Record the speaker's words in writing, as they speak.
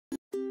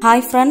Hi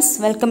friends,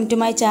 welcome to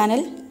my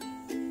channel.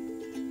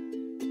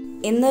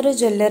 ഇന്നൊരു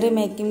jewellery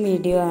making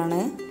video ആണ്.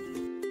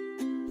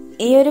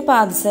 ഈ ഒരു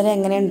പാദസരം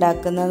എങ്ങനെ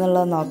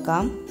ഉണ്ടാക്കുന്നതെന്നുള്ളത്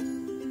നോക്കാം.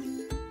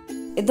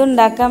 ഇത്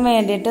ഉണ്ടാക്കാൻ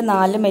വേണ്ടിയിട്ട്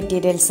 4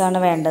 മെറ്റീരിയൽസ്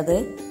ആണ് വേണ്ടത്.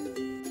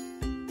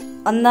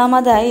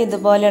 ഒന്നാമതായി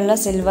ഇതുപോലെയുള്ള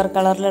സിൽവർ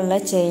കളറിലുള്ള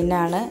ചെയിൻ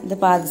ആണ്. ഇത്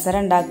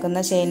പാദസരം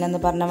ഉണ്ടാക്കുന്ന ചെയിൻ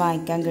എന്ന് പറഞ്ഞ്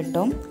വാങ്ങിക്കാൻ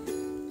കിട്ടും.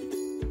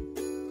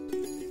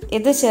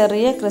 ഇത്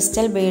ചെറിയ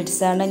ക്രിസ്റ്റൽ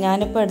ബീഡ്സ് ആണ്.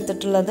 ഞാനിപ്പോൾ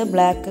എടുത്തിട്ടുള്ളത്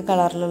ബ്ലാക്ക്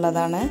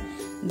കളറിലുള്ളതാണ്.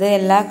 ഇത്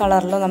എല്ലാ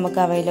കളറിലും നമുക്ക്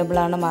അവൈലബിൾ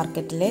ആണ്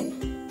മാർക്കറ്റിൽ.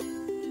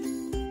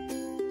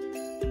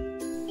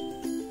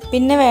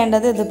 പിന്നെ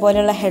വേണ്ടത്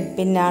ഇതുപോലെയുള്ള ഹെഡ്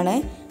പിന്നാണ്.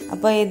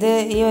 അപ്പോൾ ഇത്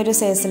ഈ ഒരു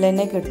സൈസിൽ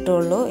തന്നെ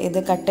കിട്ടുള്ളൂ. ഇത്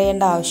കട്ട്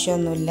ചെയ്യേണ്ട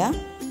ആവശ്യമൊന്നുമില്ല.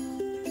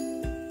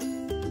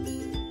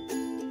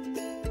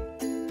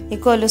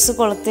 ഈ കൊലുസ്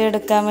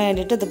കൊളുത്തിയെടുക്കാൻ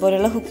വേണ്ടിയിട്ട്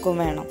ഇതുപോലെയുള്ള ഹുക്കും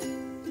വേണം.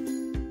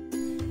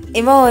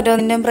 ഇവ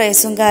ഓരോന്നിൻ്റെയും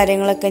പ്രൈസും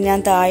കാര്യങ്ങളൊക്കെ ഞാൻ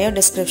താഴെ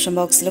ഡിസ്ക്രിപ്ഷൻ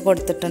ബോക്സിൽ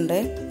കൊടുത്തിട്ടുണ്ട്.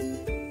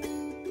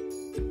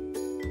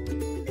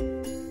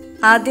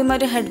 ആദ്യം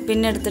ഒരു ഹെഡ് പിൻ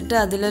എടുത്തിട്ട്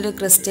അതിലൊരു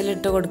ക്രിസ്റ്റൽ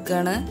ഇട്ട്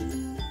കൊടുക്കുകയാണ്.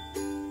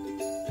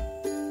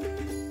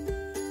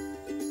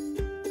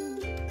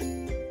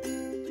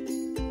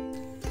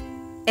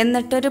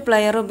 എന്നിട്ടൊരു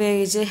പ്ലെയർ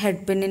ഉപയോഗിച്ച്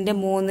ഹെഡ് പിന്നിന്റെ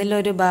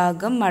 1/3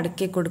 ഭാഗം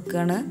മടക്കി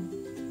കൊടുക്കുകയാണ്.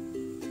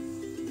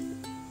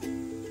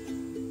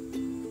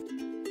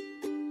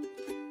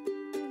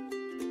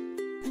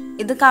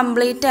 ഇത്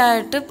കംപ്ലീറ്റ്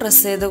ആയിട്ട്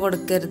പ്രസ് ചെയ്ത്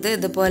കൊടുക്കരുത്.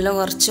 ഇതുപോലെ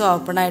കുറച്ച്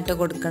ഓപ്പൺ ആയിട്ട്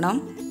കൊടുക്കണം.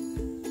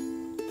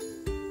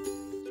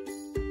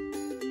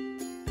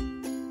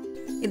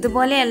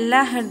 ഇതുപോലെ എല്ലാ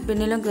ഹെഡ്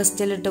പിന്നിലും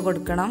ക്രിസ്റ്റൽ ഇട്ട്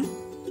കൊടുക്കണം.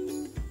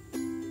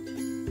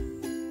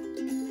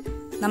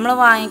 നമ്മൾ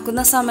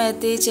വാങ്ങിക്കുന്ന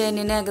സമയത്ത് ഈ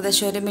ചെയിനിന്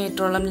ഏകദേശം 1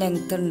 മീറ്ററോളം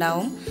ലെങ്ത്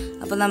ഉണ്ടാവും.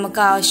 അപ്പോൾ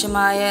നമുക്ക്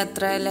ആവശ്യമായ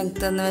എത്ര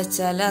ലെങ്ത് എന്ന്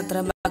വെച്ചാൽ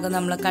അത്ര ഭാഗം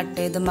നമ്മൾ കട്ട്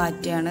ചെയ്ത്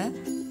മാറ്റിയാണ്.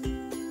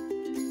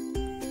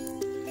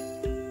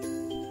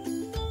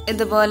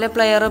 ഇതുപോലെ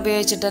പ്ലെയർ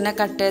ഉപയോഗിച്ചിട്ട് തന്നെ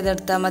കട്ട്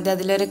ചെയ്തെടുത്താൽ മതി.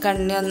 അതിലൊരു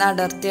കണ്ണി ഒന്ന്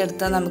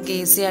അടർത്തിയെടുത്താൽ നമുക്ക്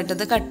ഈസി ആയിട്ട്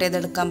ഇത് കട്ട്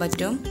ചെയ്തെടുക്കാൻ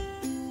പറ്റും.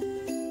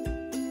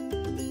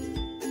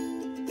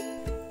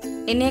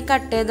 ഇനി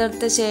കട്ട്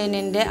ചെയ്തെടുത്ത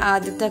ചെയിനിന്റെ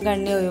ആദ്യത്തെ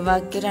കണ്ണി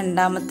ഒഴിവാക്കി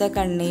രണ്ടാമത്തെ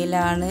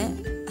കണ്ണിയിലാണ്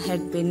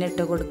ഹെഡ് പിൻ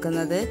ഇട്ട്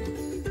കൊടുക്കുന്നത്.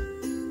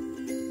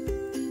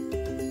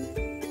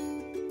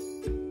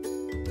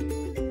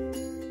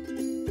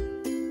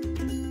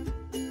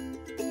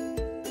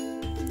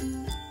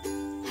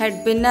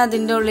 ഹെഡ് പിൻ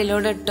അതിൻ്റെ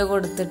ഉള്ളിലൂടെ ഇട്ട്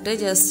കൊടുത്തിട്ട്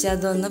ജസ്റ്റ്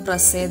അതൊന്ന്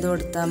പ്രസ് ചെയ്ത്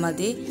കൊടുത്താൽ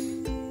മതി.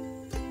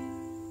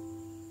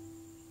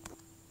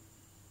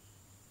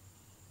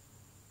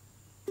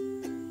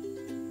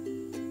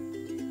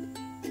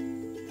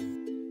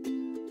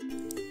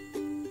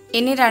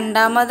 ഇനി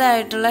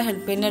രണ്ടാമതായിട്ടുള്ള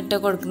ഹെഡ് പിൻ ഇട്ട്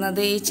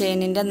കൊടുക്കുന്നത് ഈ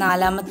ചെയിനിന്റെ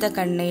 4ാമത്തെ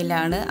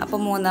കണ്ണിയിലാണ്. അപ്പോൾ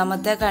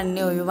 3ാമത്തെ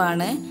കണ്ണി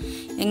ഒഴിവാണ്.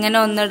 ഇങ്ങനെ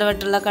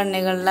ഒന്നിടവിട്ടുള്ള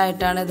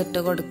കണ്ണികളിലായിട്ടാണ്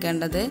ഇതിട്ട്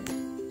കൊടുക്കേണ്ടത്.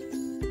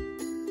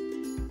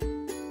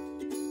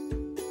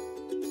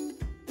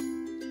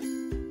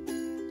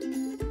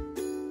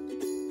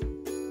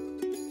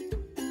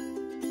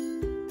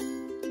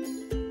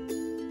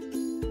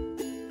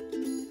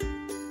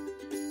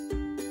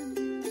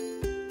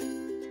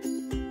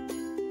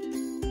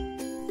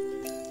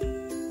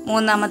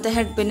 മൂന്നാമത്തെ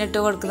ഹെഡ് പിൻ ഇട്ട്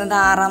കൊടുക്കുന്നത്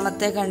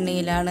 6ാമത്തെ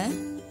കണ്ണിയിലാണ്.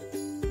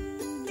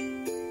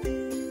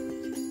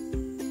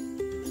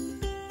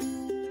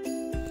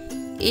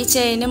 ഈ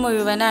ചെയിന്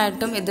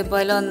മുഴുവനായിട്ടും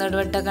ഇതുപോലെ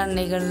ഒന്നിടവിട്ട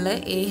കണ്ണികളിൽ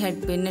ഈ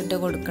ഹെഡ് പിൻ ഇട്ട്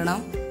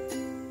കൊടുക്കണം.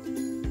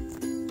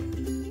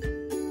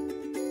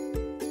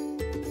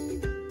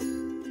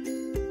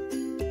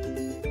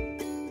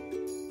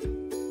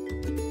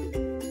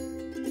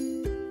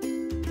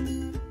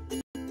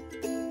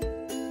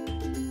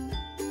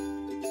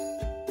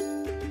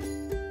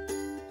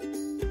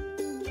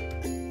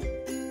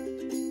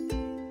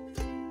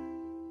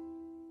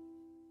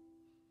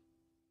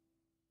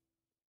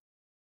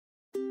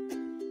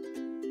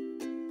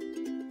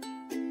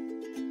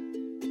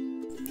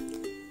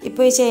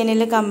 ഇപ്പോൾ ഈ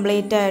ചെയിനിൽ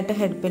കംപ്ലീറ്റ് ആയിട്ട്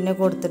ഹെഡ് പിന്ന്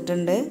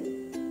കൊടുത്തിട്ടുണ്ട്.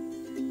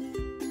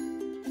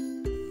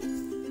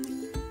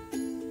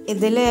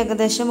 ഇതിൽ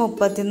ഏകദേശം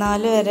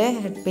 34 വരെ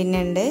ഹെഡ്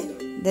പിന്നുണ്ട്.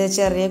 ഇത്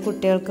ചെറിയ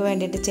കുട്ടികൾക്ക്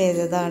വേണ്ടിയിട്ട്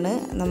ചെയ്തതാണ്.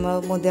 നമ്മൾ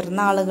മുതിർന്ന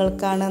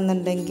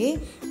ആളുകൾക്കാണെന്നുണ്ടെങ്കിൽ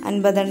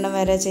 50 എണ്ണം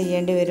വരെ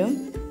ചെയ്യേണ്ടി വരും.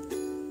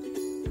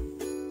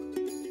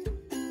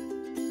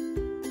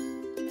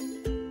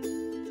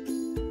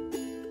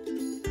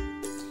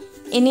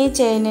 ഇനി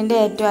ചെയിനിൻ്റെ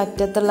ഏറ്റവും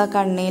അറ്റത്തുള്ള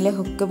കണ്ണിയിൽ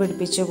ഹുക്ക്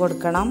പിടിപ്പിച്ച്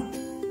കൊടുക്കണം.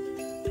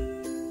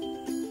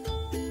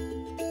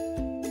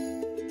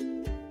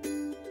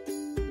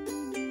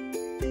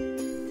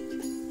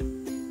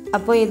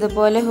 അപ്പോൾ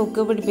ഇതുപോലെ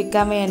ഹുക്ക്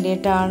പിടിപ്പിക്കാൻ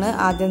വേണ്ടിയിട്ടാണ്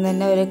ആദ്യം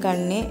തന്നെ ഒരു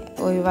കണ്ണി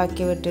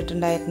ഒഴിവാക്കി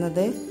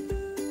വിട്ടിട്ടുണ്ടായിരുന്നത്.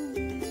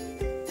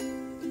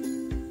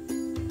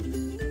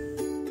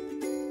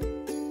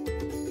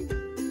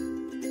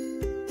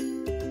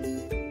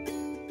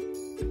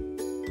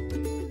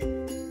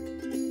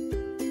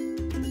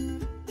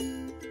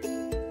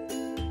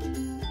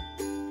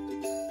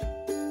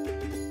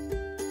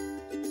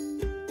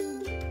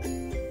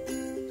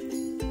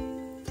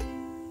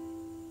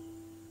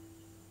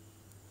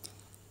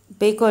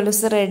 ഇപ്പോൾ ഈ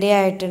കൊലുസ് റെഡി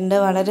ആയിട്ടുണ്ട്.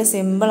 വളരെ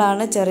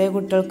സിമ്പിളാണ്. ചെറിയ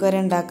കുട്ടികൾക്ക് വരെ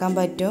ഉണ്ടാക്കാൻ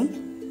പറ്റും.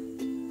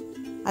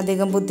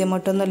 അധികം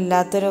ബുദ്ധിമുട്ടൊന്നും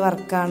ഇല്ലാത്തൊരു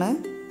വർക്കാണ്.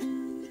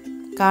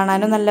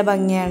 കാണാനും നല്ല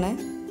ഭംഗിയാണ്.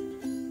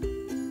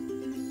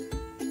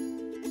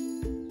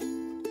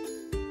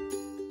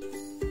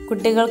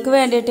 കുട്ടികൾക്ക്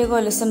വേണ്ടിയിട്ട്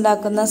കൊലുസ്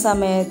ഉണ്ടാക്കുന്ന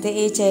സമയത്ത്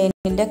ഈ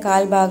ചെയിനിൻ്റെ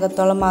കാൽ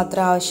ഭാഗത്തോളം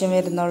മാത്രമേ ആവശ്യം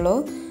വരുന്നുള്ളൂ.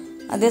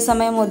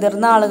 അതേസമയം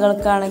മുതിർന്ന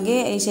ആളുകൾക്കാണെങ്കിൽ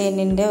ഈ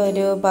ചെയിനിൻ്റെ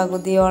ഒരു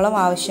പകുതിയോളം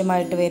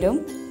ആവശ്യമായിട്ട് വരും.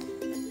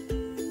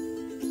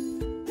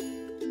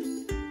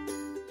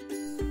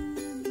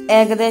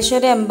 ഏകദേശം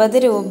ഒരു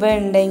 80 രൂപ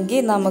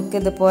ഉണ്ടെങ്കിൽ നമുക്ക്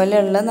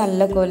ഇതുപോലെയുള്ള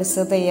നല്ല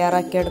കൊലുസ്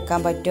തയ്യാറാക്കി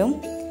എടുക്കാൻ പറ്റും.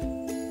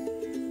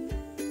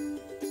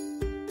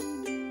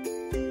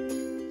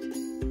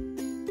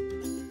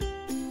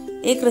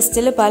 ഈ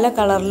ക്രിസ്റ്റൽ പല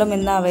കളറിലും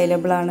ഇന്ന്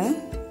അവൈലബിൾ ആണ്.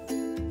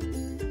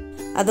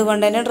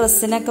 അതുകൊണ്ട് തന്നെ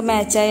ഡ്രസ്സിനൊക്കെ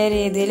മാച്ചായ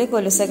രീതിയിൽ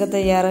കൊലുസൊക്കെ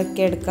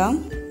തയ്യാറാക്കി എടുക്കാം.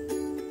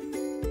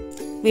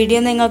 വീഡിയോ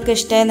നിങ്ങൾക്ക്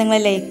ഇഷ്ടമായി നിങ്ങൾ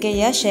ലൈക്ക്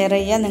ചെയ്യുക, ഷെയർ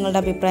ചെയ്യുക,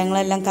 നിങ്ങളുടെ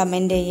അഭിപ്രായങ്ങളെല്ലാം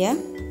കമൻറ്റ്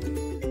ചെയ്യുക.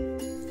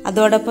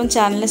 അതോടൊപ്പം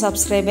ചാനൽ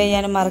സബ്സ്ക്രൈബ്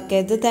ചെയ്യാനും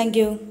മറക്കരുത്.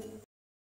 താങ്ക്